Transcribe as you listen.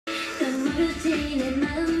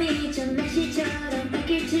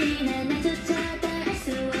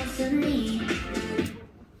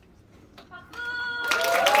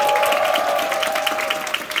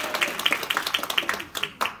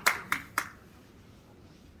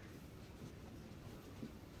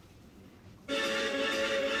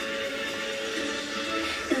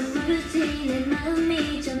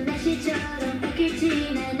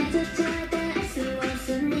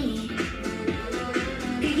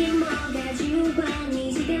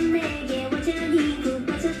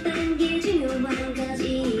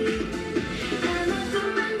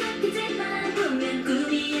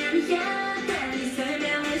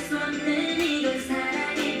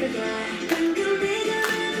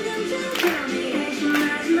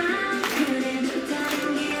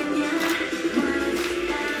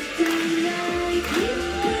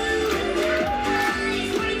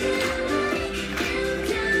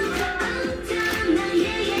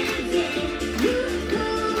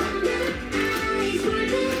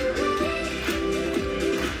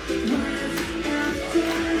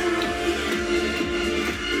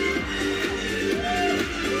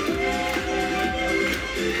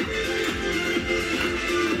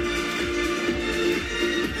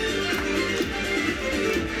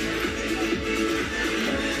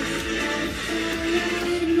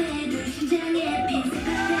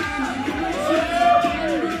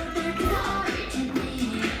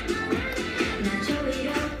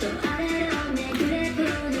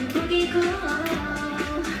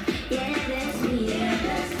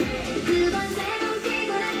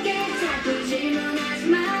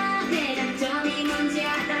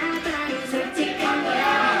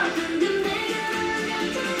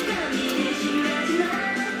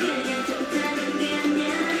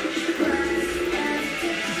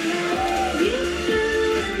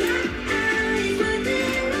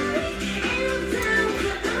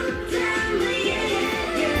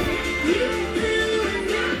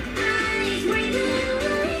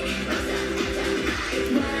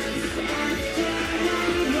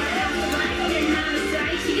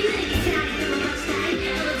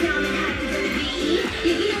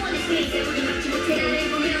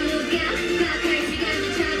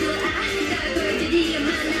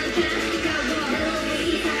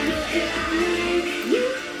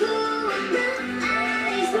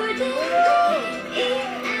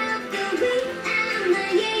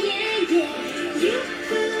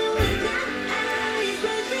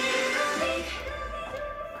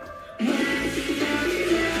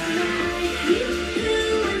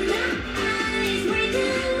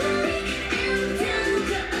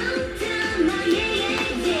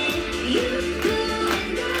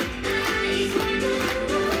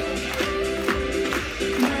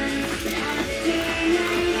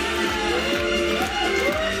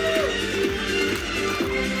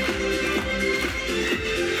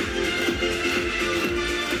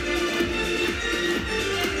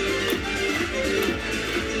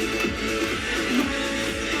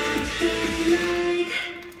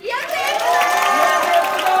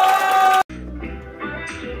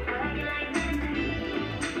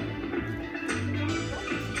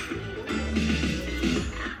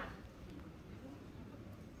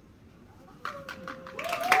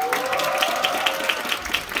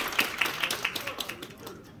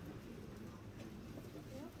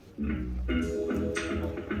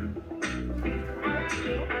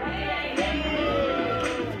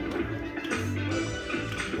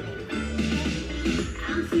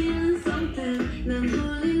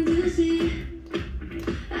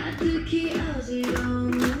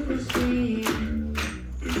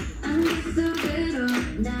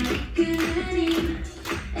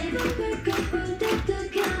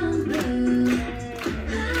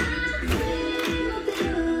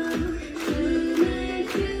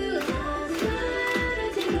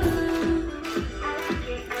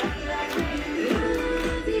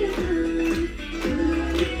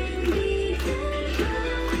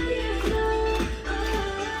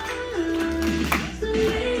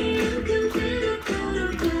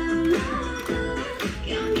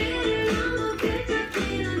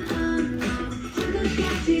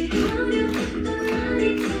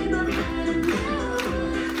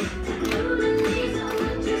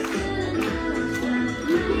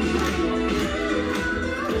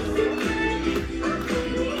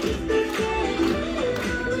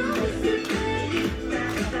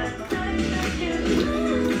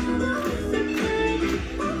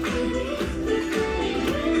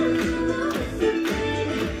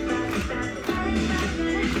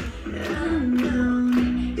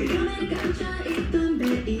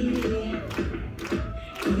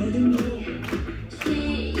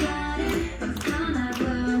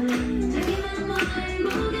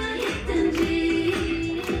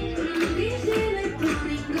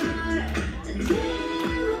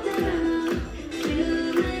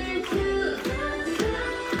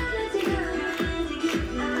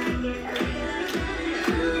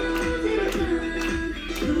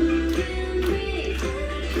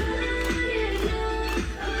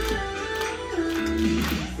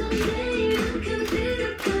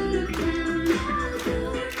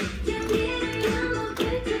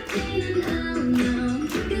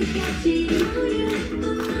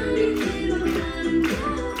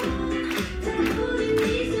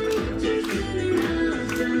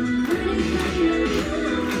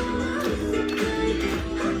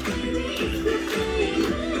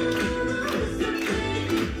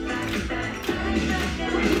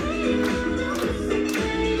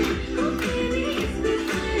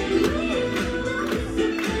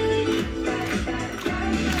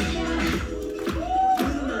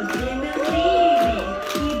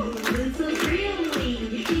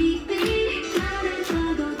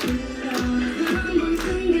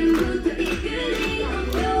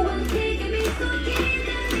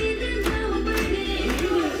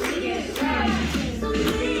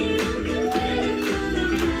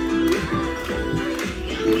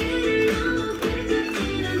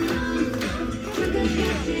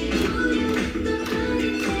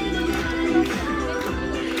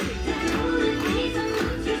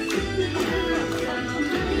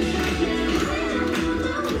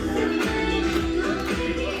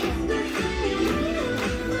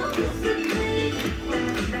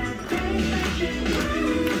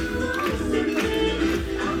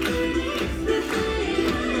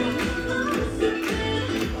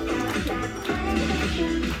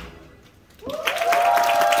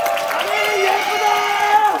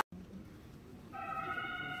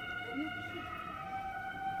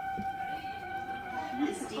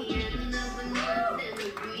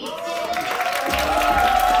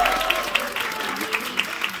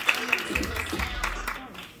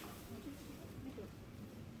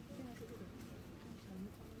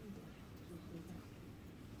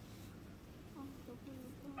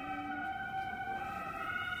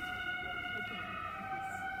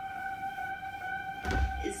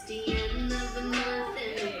It's the end of the month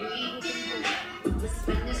and the weekend. I'ma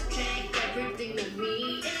spend this check, everything on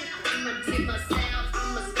me. I'ma treat myself,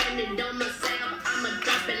 I'ma spend it on myself. I'ma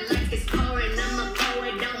drop it like it's pouring, I'ma pour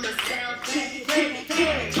it on myself. Check, check,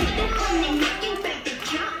 check. Check the money, making bank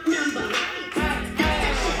account number. That's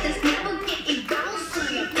that shit that's never getting bounced. So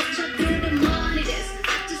you bitch, I do the money this.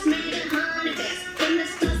 I just made 100 this. When the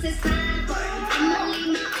stars is time for it, I'ma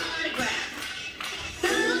leave my autograph.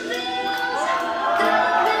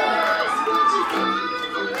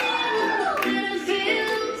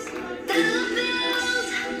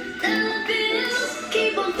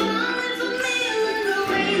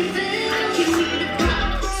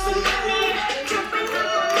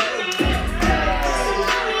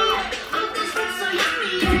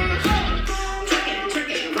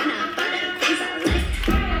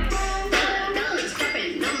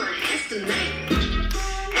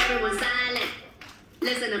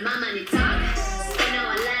 Listen to my money talk, spend how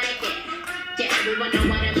I like it. Yeah, everyone know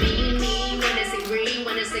what I mean.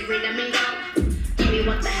 When it's a green, I mean go. Give me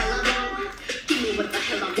what the hell I want, give me what the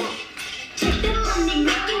hell I want. Check the money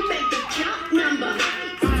making bank account number.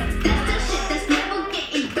 That's the shit that's never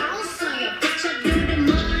getting bounced. So your bitch, I do the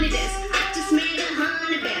money this. I just made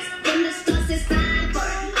 100 best. When the stars is time for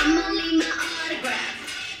it, I'ma leave my autograph.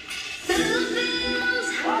 Dollar bills,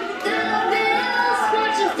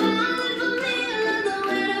 won't you fall for me?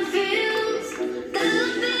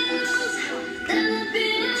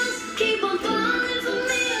 Keep on falling for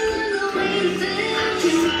me, I love the way you feel. I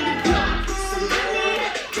just need a drop, some money,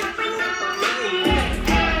 dropping on my money.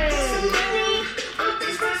 Some money, all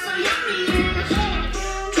this for so yummy.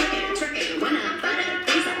 Trick it, when I buy the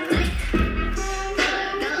things I like.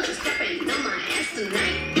 Dollars stepping on my ass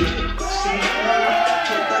tonight.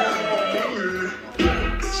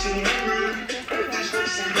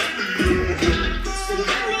 Some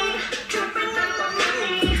money, dropping on my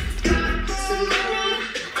money. Some money,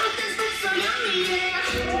 all this for so yummy, yeah.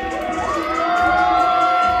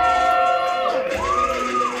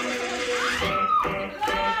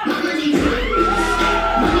 My money rules,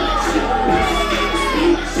 money is yours. Be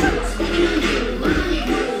my shoes, spending on you.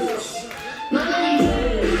 My money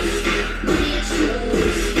rules, money is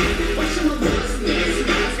yours. Watch my boss dance,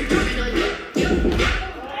 dropping on you.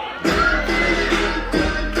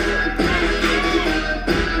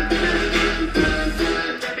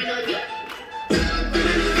 Dropping on you.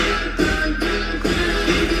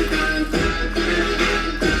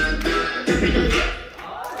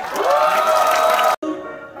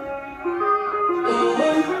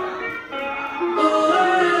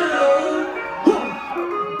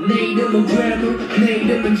 내 이름은 괴물, 내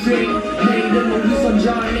이름은 dream, 내 이름은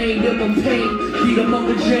위선자, 내 이름은 pain.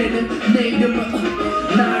 빌어먹을 죄는 내 이름은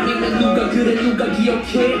날 믿는 누가 그래 누가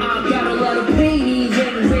기억해. I got a lot of pain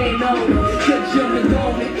이제는 왜 너 끝이 없는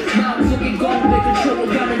고민 마음속에 공백을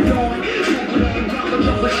채워가는 동안 부끄러운 과거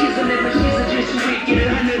전부 씻어내면 씻어질 수 있기를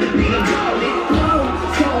하늘을 빌어버린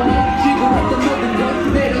손이 쥐고 했던 모든 걸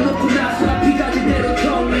내려놓고 나서 앞이까지 대로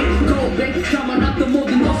통해 고백 담아놨던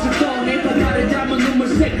모든 것을 꺼내 바다를 담은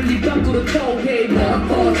눈물색을 네 밖으로 토해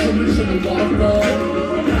걸어버 춤을 추는 걸어버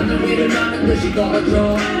하늘 위를 나는 듯이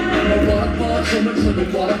걸어줘 날 걸어버 춤을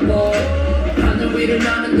추는 걸어버 하늘 위를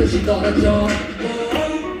나는 듯이 떨어져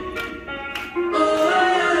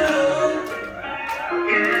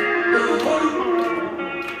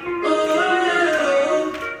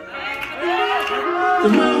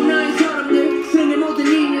고마운 나의 사람들 생의 모든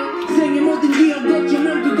인연 생의 모든 기억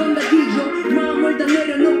어쩌면 그건 다 뒤져 마음을 다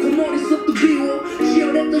내려놓고 머릿속도 비워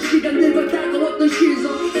치열했던 시간들과 다가왔던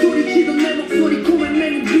시선 소리치던 내 목소리 코에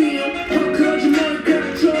매는 비어 헝클어진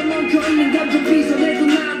머리카락처럼 엉켜있는 감정 빗어내고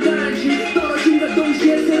나아가야지 떨어짐과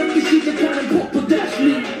동시에 새롭게 시작하는 폭포들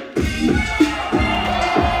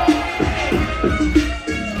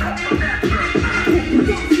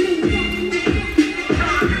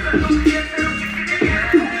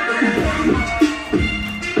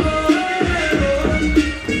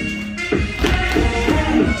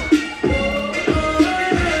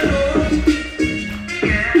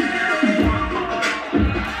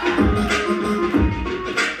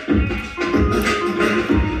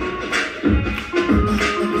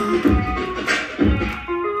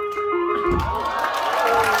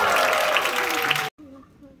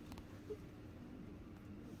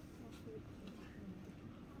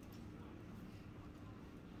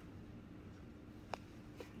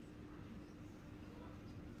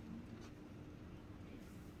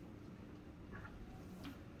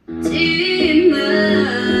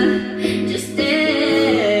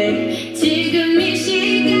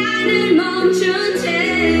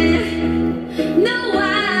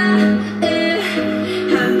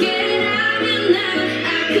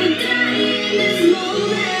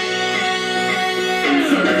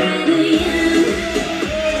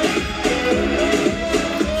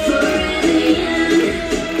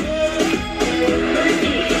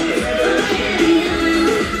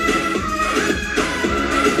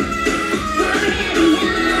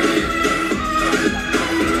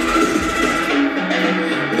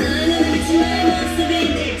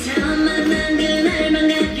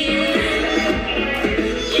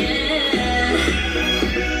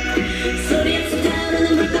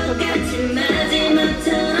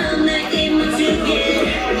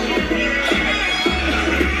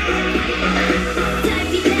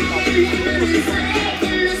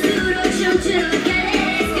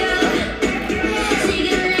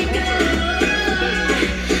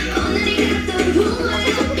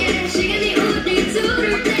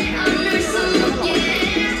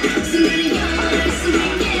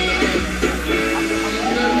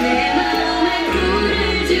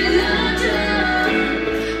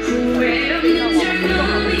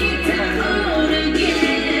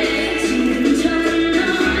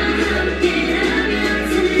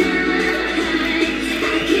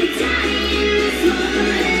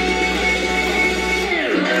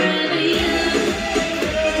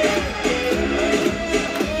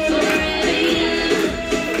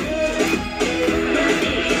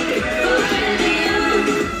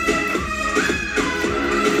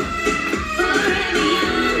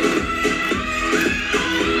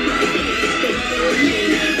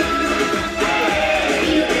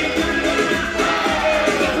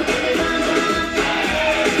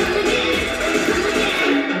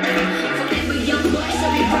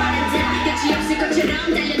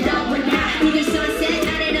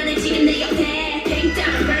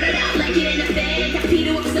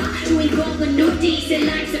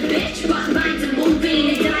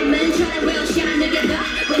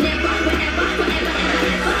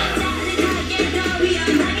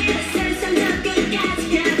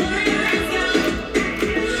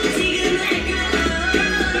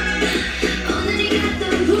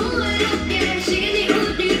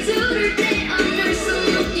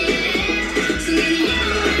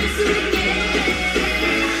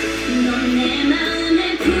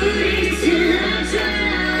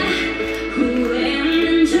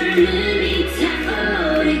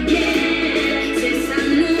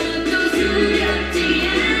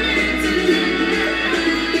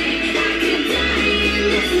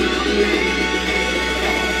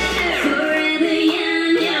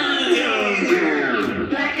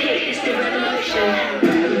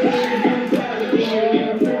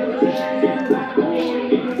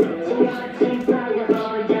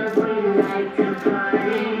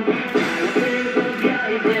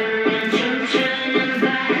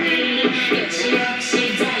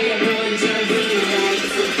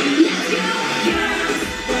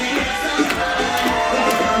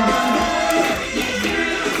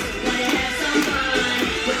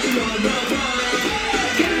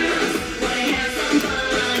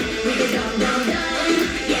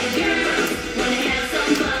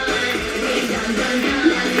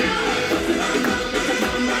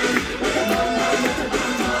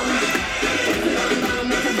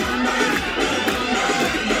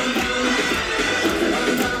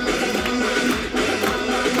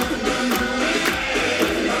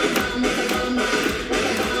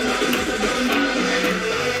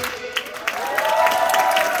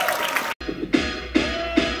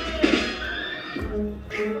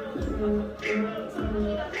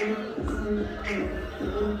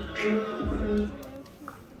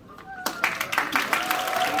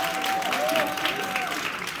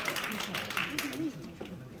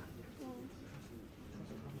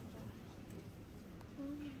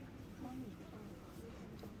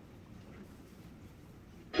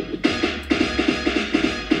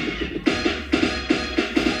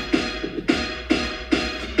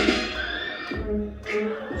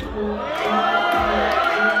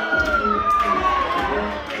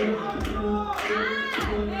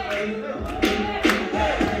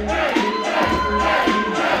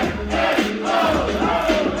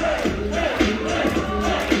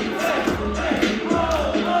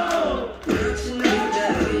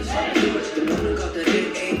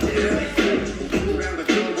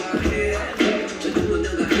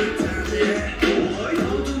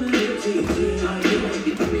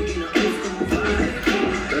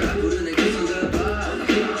부르는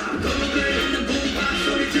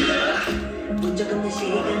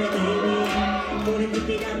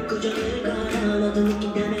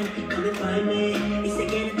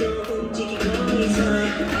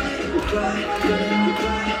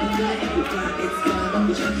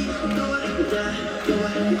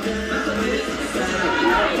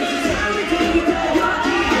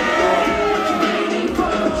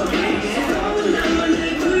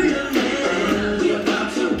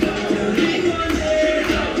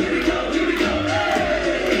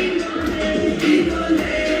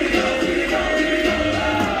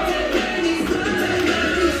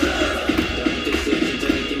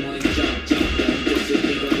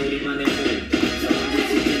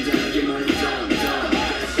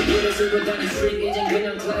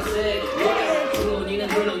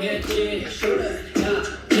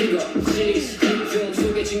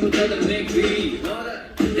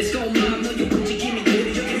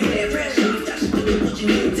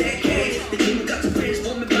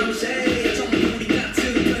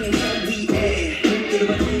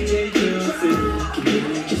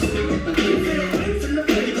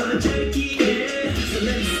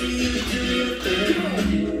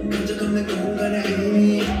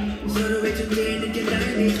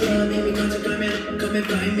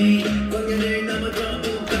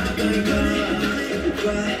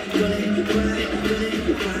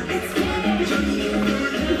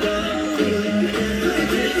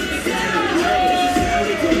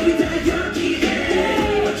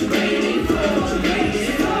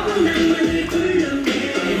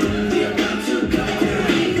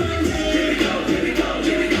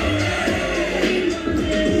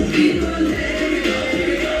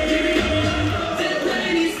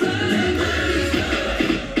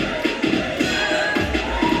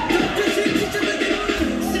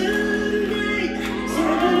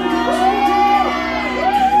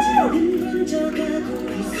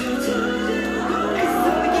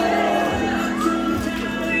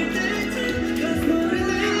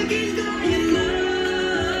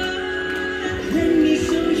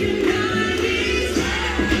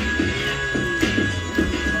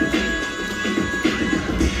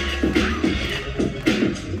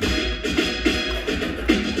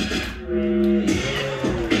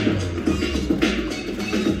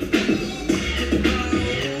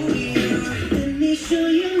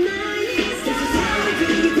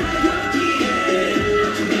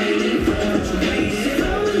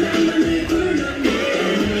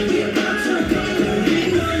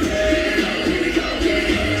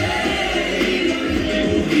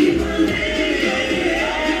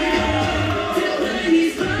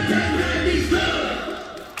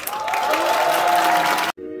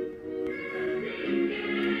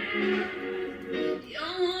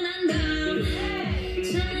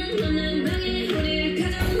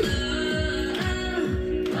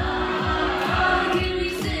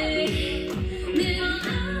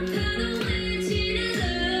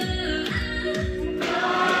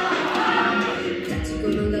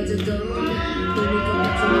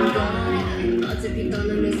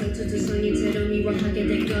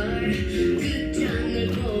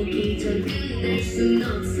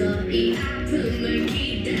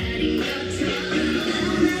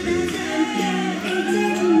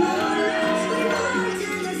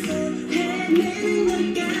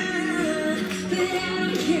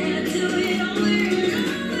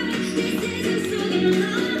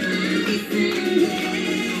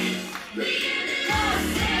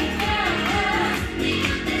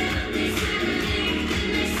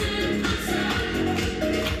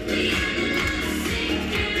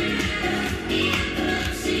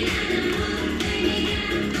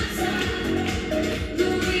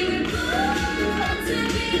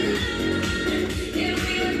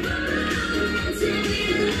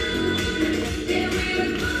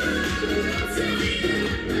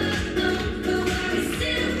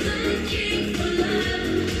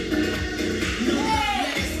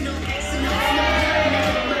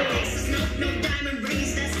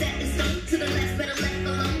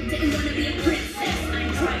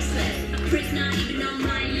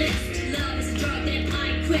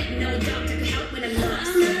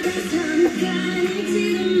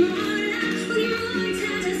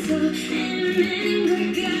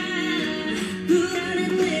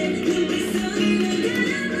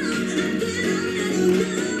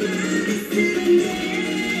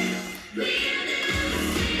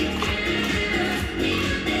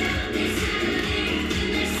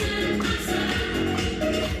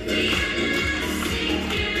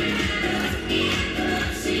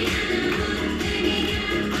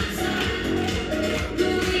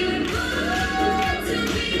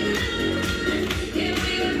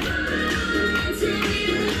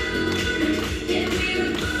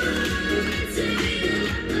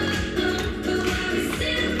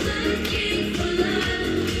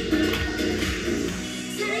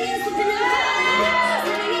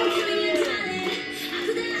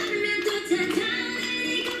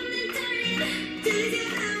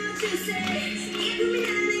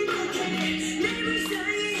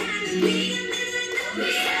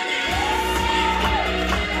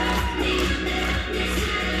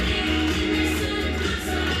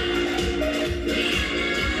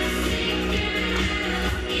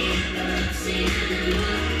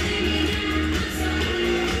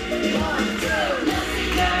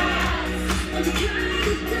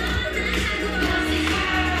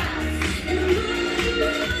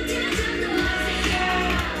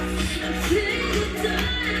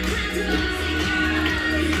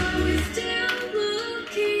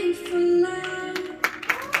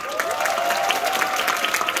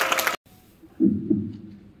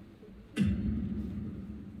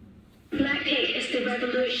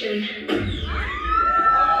revolution.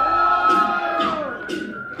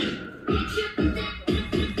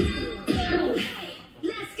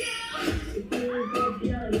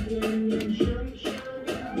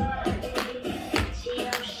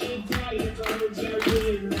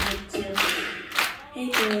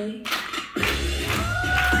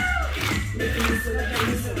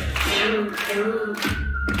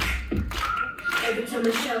 Every time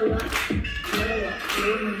I show up,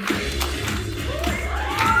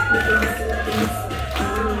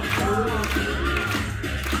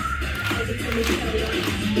 every time I show up.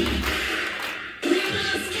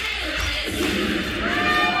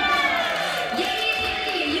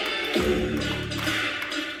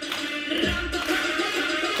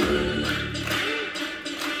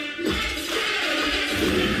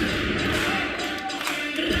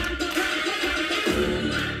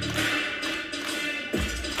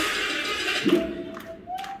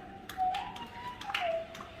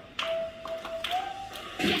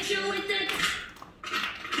 Get you with it.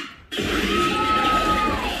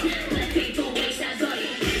 Let people waste that body.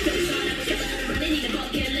 Don't show up, running in the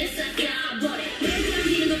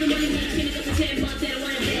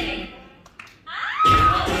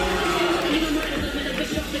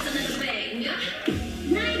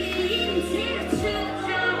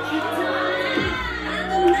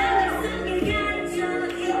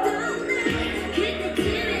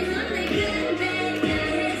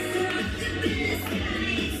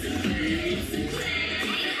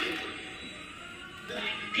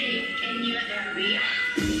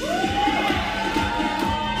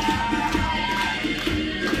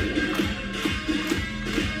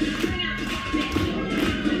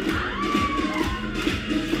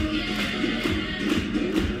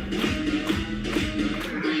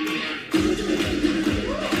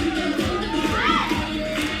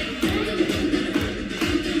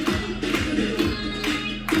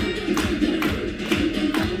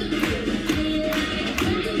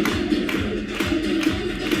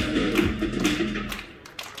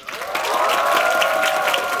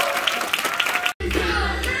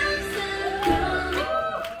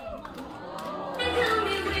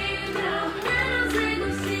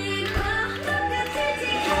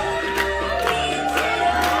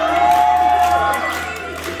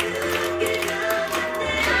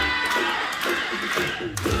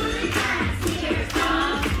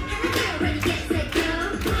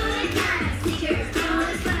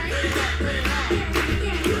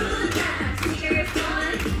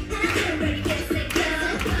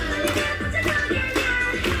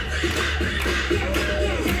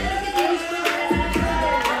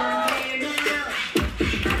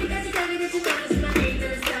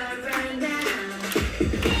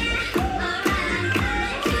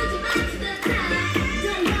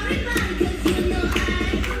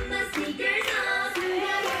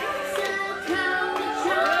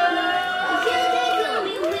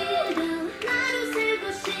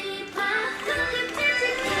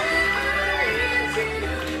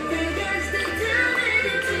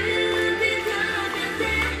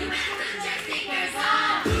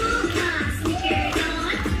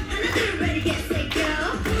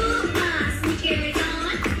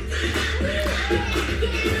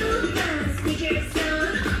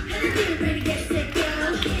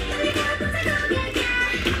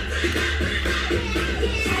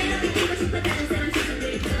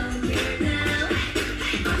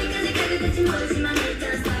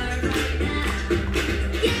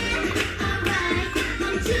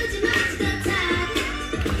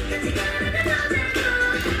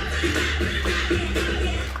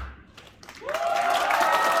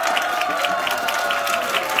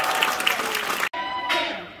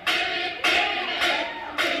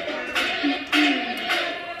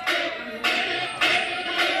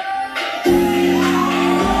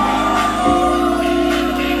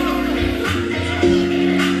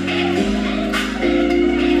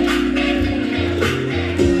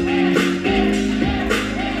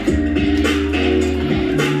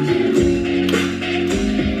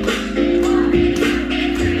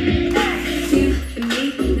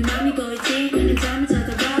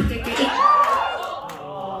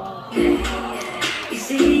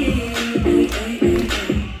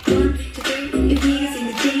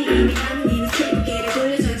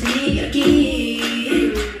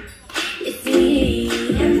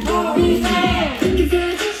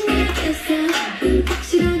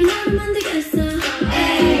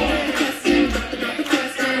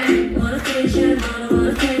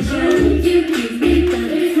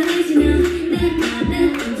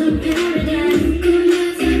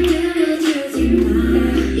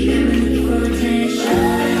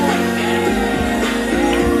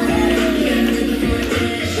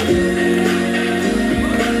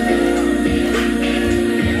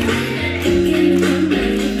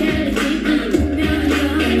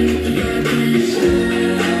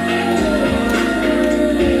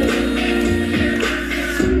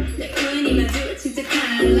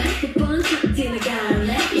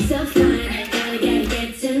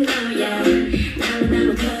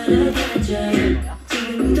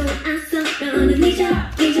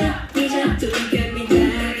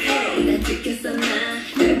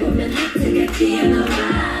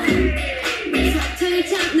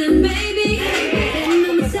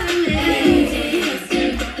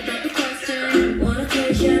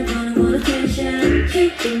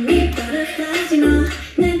빈이 butterflies you know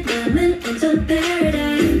내 맘은 완전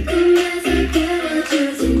paradise 꿈에서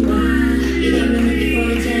깨워주지 마 You got me looking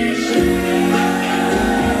for attention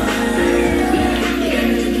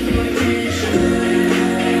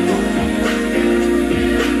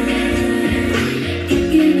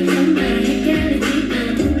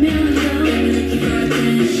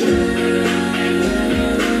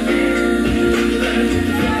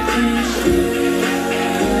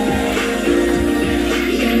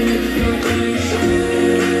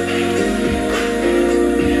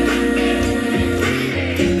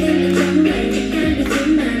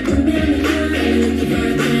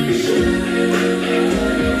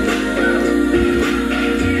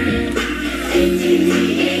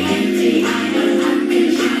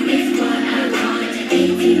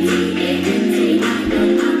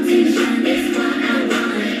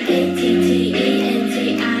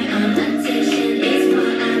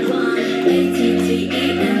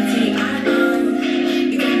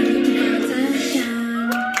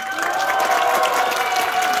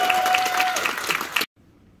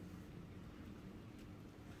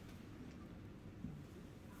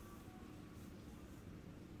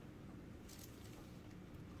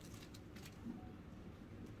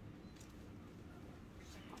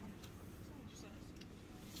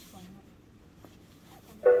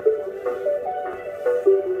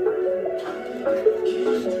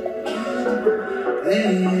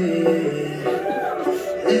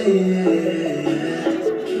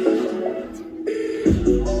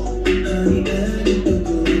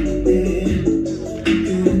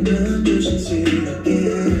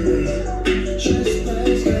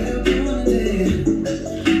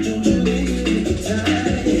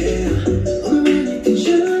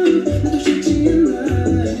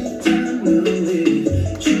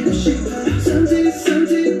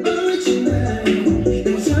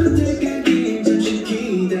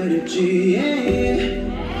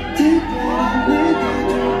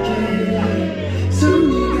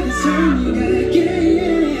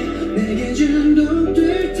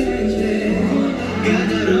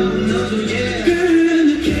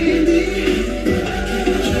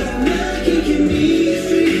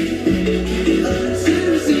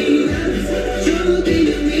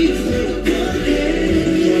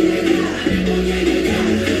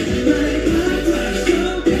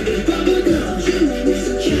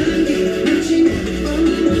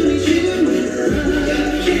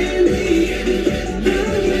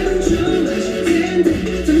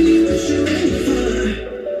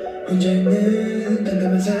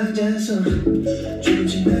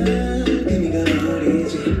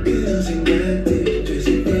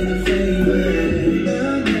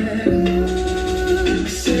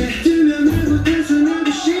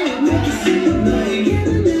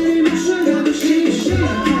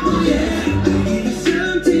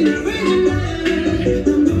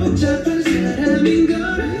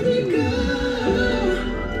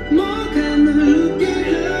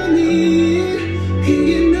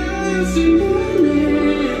그게 나였으면 해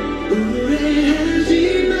오래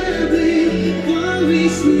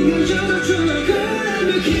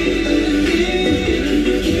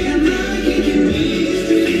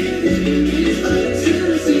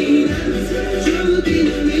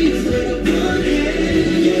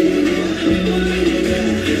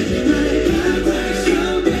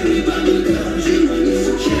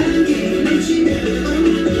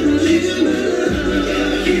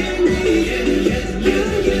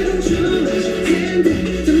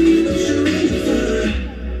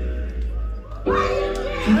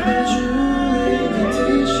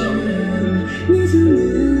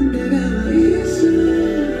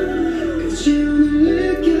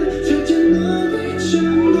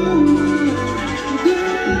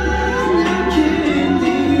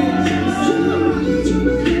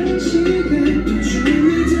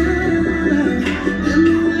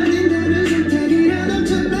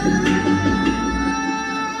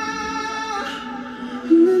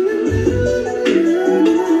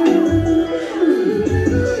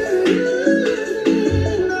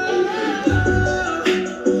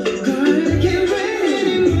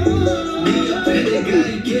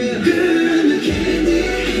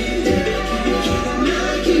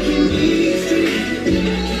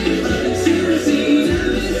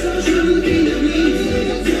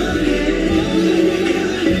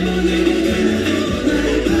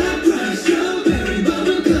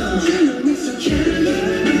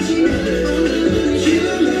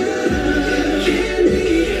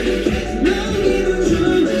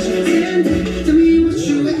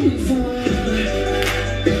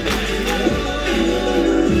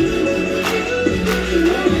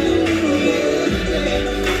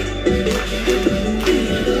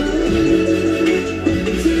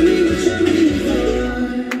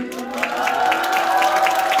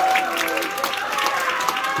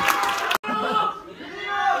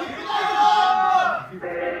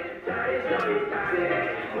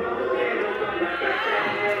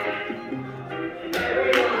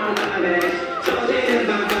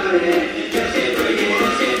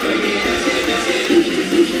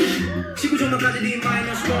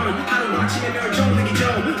아침에 멸종위기죠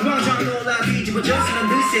왕좌 놀라 뒤집어져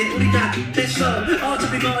사람들세 우리 다 됐어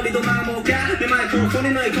어차피 멀리도 막 못 가 내 마이크로폰이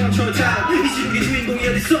너의 컨트롤 타워 이 시국의 주인공이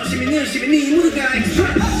어딨어 시민은 시민이 모두가 엑스트라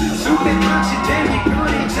수백 번씩 땡기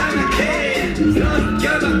꺼내 장악해 너는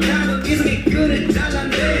결박하고 이성의 끈을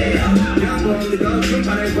잘랐네 영혼들도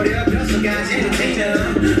춤판을 버려 뼛속까지 엔터테이너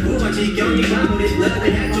무한지 경기 마무리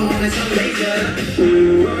러브를 약종에서 레이저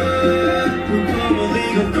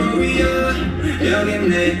Republic of Korea 여긴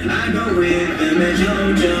내 알고리즘의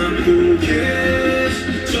점점 Who cares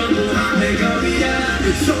전부 함의 거리야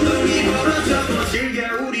소동이 벌어져도 즐겨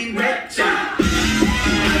우린 랩자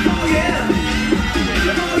Oh yeah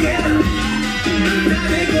Oh yeah 다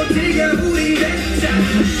되고 즐겨 우린 랩자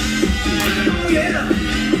Oh yeah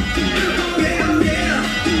Oh yeah Oh yeah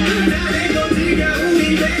다 되고 즐겨 우린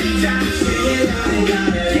랩자 스웨이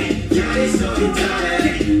나네 야리 소리 타네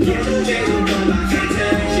얘도 죄도 도박해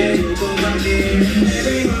죄도 도박해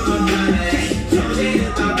Every moment 반해 터지는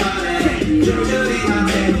밤반해 조절이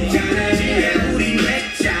맘에 가네 즐겨 우린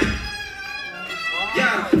랩자 Yo,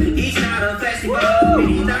 it's not a festival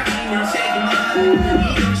미리 닥치면 새기만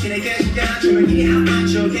이 정신의 계시가 주물기 한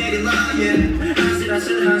맞춰 get it lion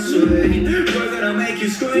아슬아슬한 swing We're gonna make you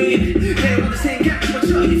scream 해와도 생각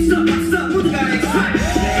집어쳐 힙스톱 박스톱 모두가 extra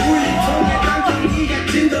내 울림통에 담긴 네가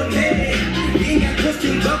진동해 인간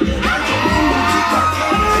코스튬 벗고 완전 인문지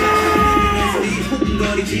소리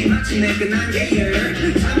후끈거리지 마침내 끝난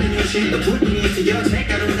예열 잠든 현실도 불똥이 튀겨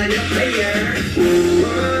책가로 달려 player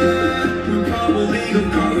Republic of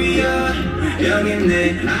Korea 여긴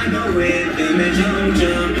내 알고리즘의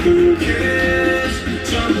점점 Who cares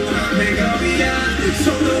전부 함의 거리야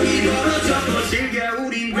소동이 벌어져도 즐겨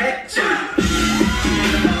우린 랩자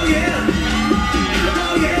Oh yeah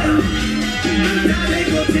Oh yeah 다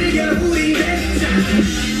되고 즐겨 우린 랩자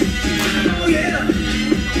Oh yeah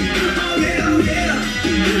Oh yeah Oh yeah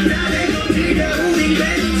다 되고 즐겨 우린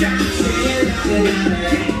랩자 스웨이 나네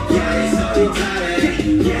야리 소리 타네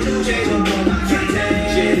얘도 죄도 도박해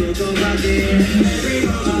죄도 도박해 Every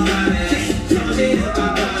moment 반해 터지는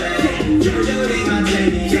밤반해 조절이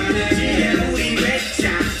만들기 전에 즐겨 우린 랩자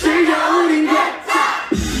즐겨 우린 랩자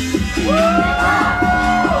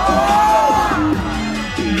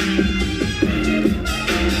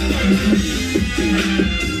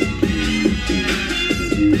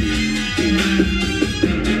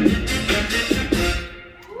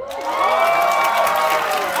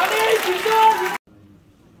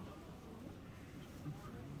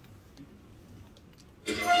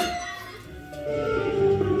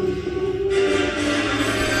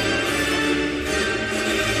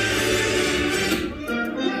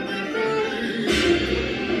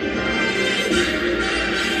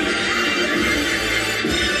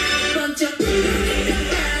번쩍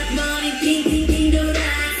머리 빙빙빙 돌아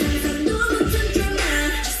상상도 못한 드라마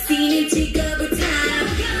씬을 찍어볼 time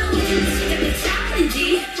시간을 잡는지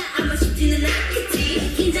아마 쉽지는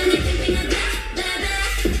않겠지 긴장을 빙빙하다 baby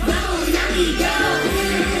wow now we go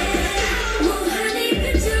무한히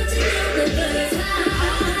펼쳐진 universe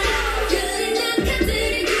그린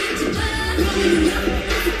약간들을 뒤집어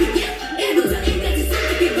일부터 일까지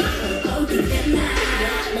선택해봐 Oh look at now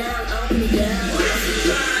now open it up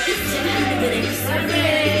이번엔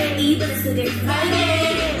속을 빨개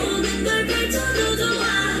모든 걸 펼쳐도 좋아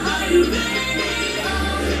Are you ready? Oh,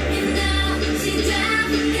 and now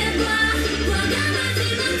시작해봐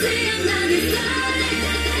과감하지만 태어나는 설레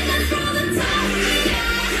Let's roll the top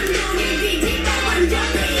감동을 뒤집어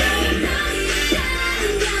완전히 너희 다른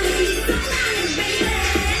감은 있어 나는 baby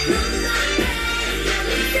넌 너의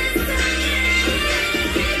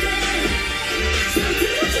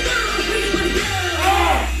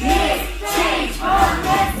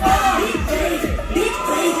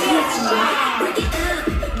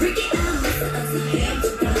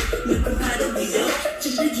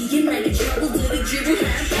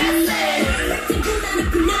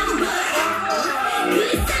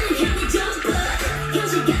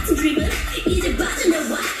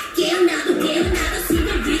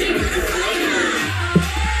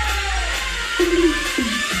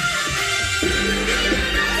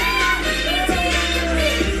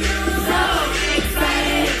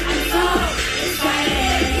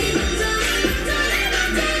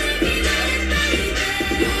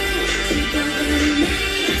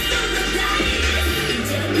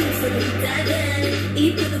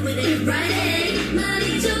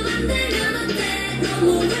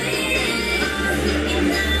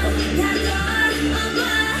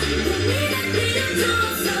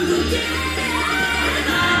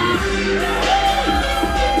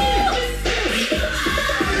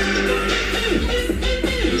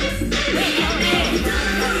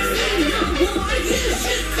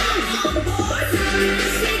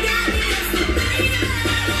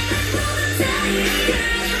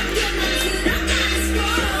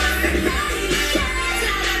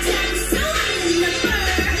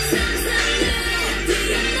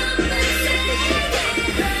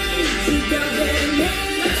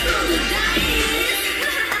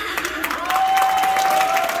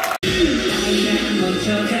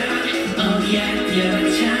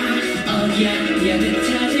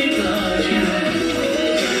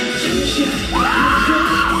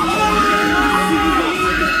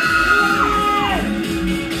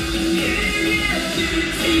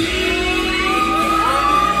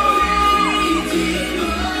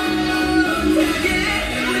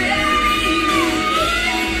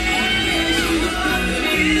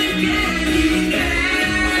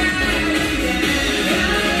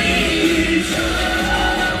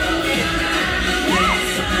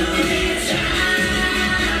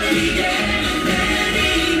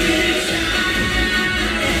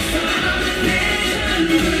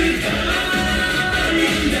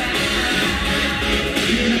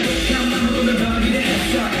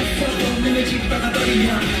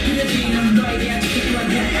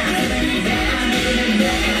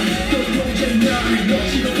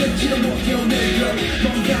멋지도 겠지도 못해 오늘도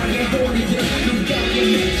뭔가에 홀리듯 눈가에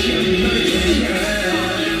맺힌 너를 찾아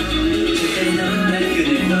그때 너란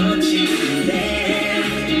그를 놓치는데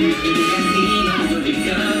네가 네 맘을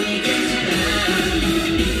거리 괜찮아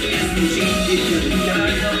가슴 찡기는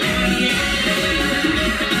별도 아니야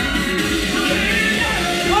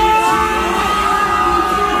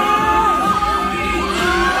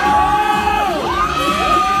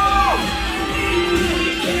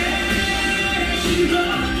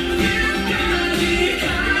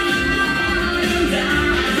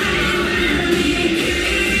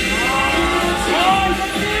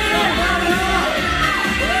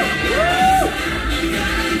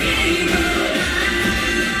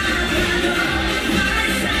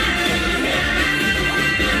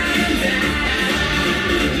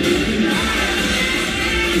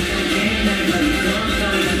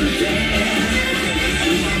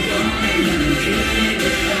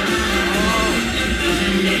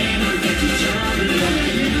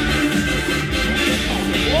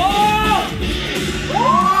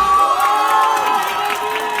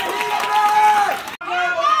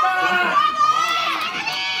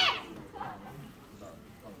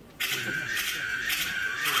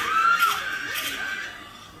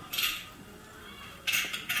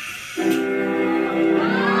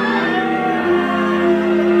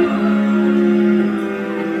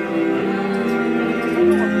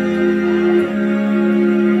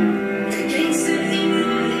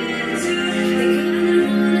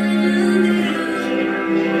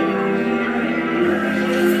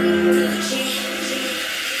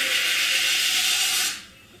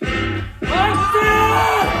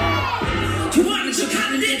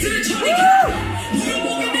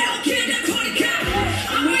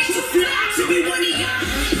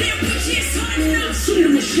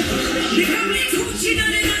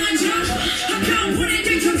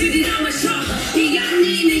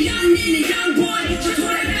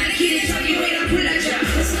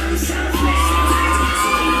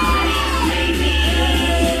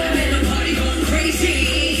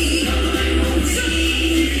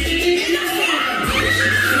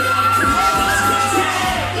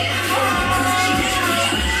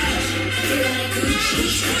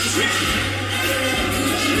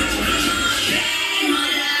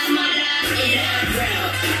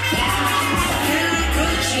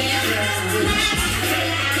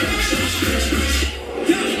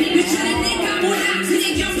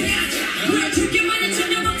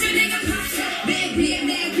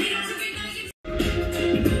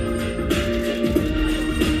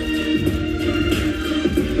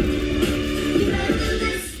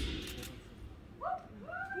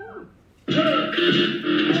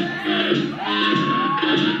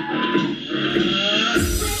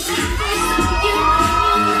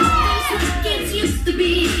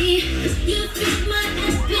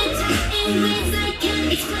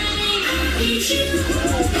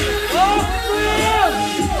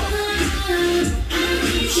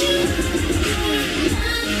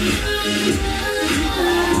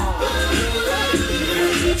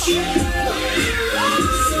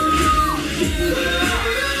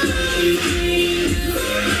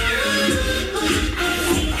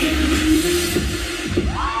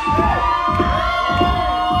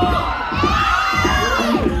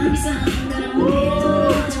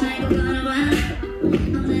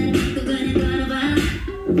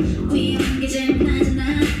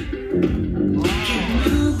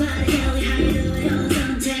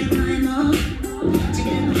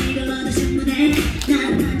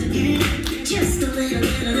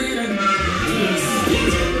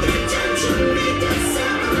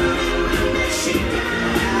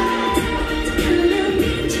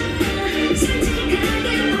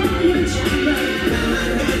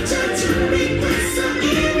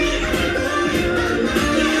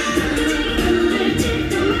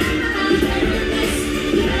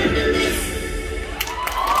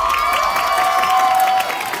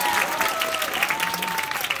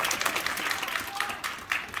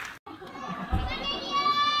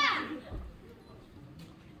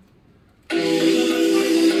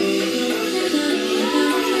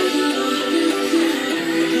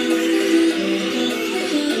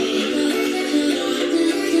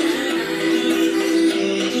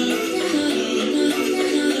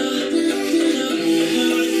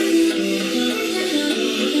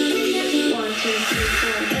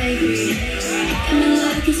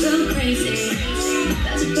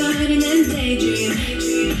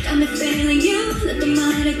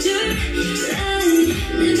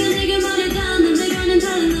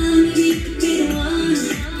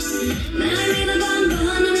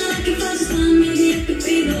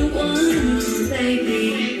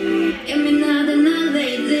Baby, give me another night.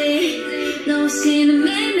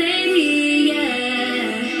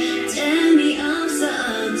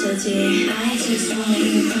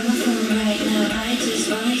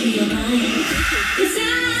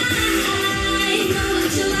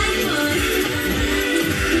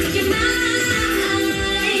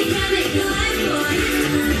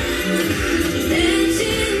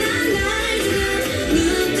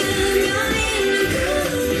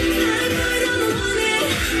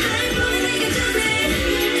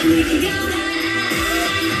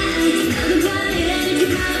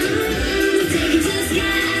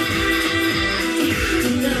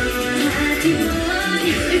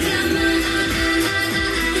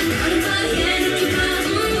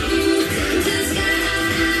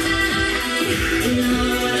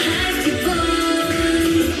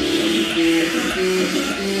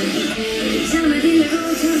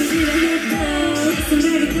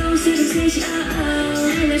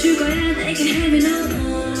 알려줄 거야 They can have it no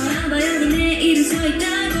more 아봐 여기 내 이름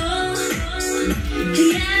써있다고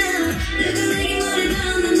Yeah 누구 내게